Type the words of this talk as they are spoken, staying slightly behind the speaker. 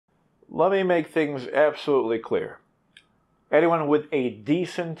Let me make things absolutely clear. Anyone with a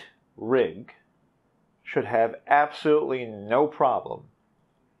decent rig should have absolutely no problem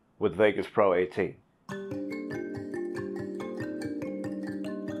with Vegas Pro 18.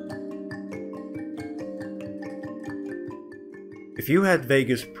 If you had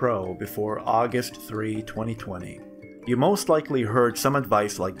Vegas Pro before August 3, 2020, you most likely heard some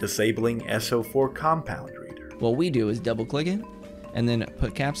advice like disabling SO4 compound reader. What we do is double click it, and then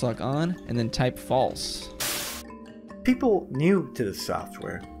put caps lock on, and then type false. People new to the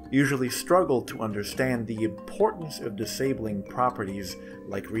software usually struggle to understand the importance of disabling properties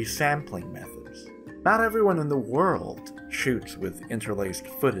like resampling methods. Not everyone in the world shoots with interlaced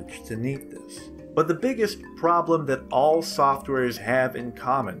footage to need this. But the biggest problem that all softwares have in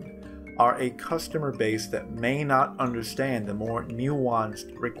common are a customer base that may not understand the more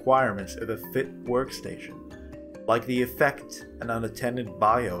nuanced requirements of a fit workstation, like the effect an unattended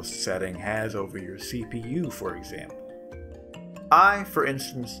BIOS setting has over your CPU, for example. I, for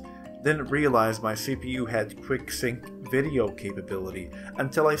instance, didn't realize my CPU had quick sync video capability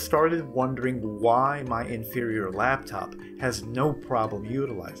until I started wondering why my inferior laptop has no problem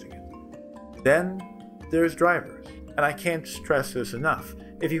utilizing it. Then there's drivers, and I can't stress this enough.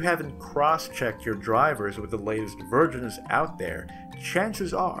 If you haven't cross-checked your drivers with the latest versions out there,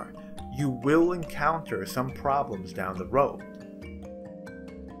 chances are you will encounter some problems down the road.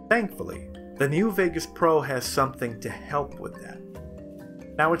 Thankfully, the new Vegas Pro has something to help with that.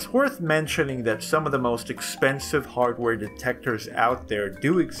 Now, it's worth mentioning that some of the most expensive hardware detectors out there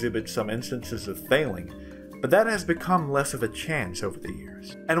do exhibit some instances of failing, but that has become less of a chance over the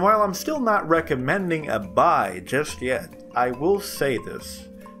years. And while I'm still not recommending a buy just yet, I will say this: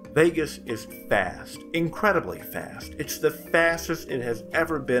 Vegas is fast, incredibly fast. It's the fastest it has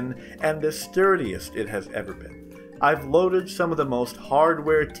ever been and the sturdiest it has ever been. I've loaded some of the most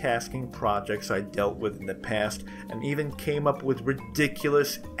hardware tasking projects I dealt with in the past and even came up with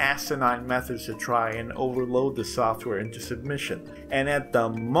ridiculous, asinine methods to try and overload the software into submission. And at the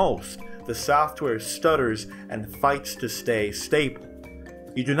most, the software stutters and fights to stay stable.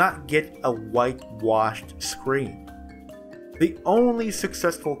 You do not get a whitewashed screen. The only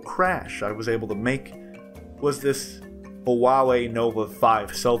successful crash I was able to make was this Huawei Nova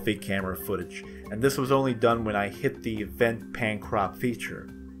 5 selfie camera footage, and this was only done when I hit the event pan crop feature.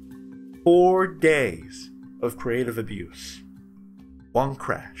 4 days of creative abuse. One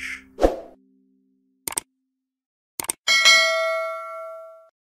crash.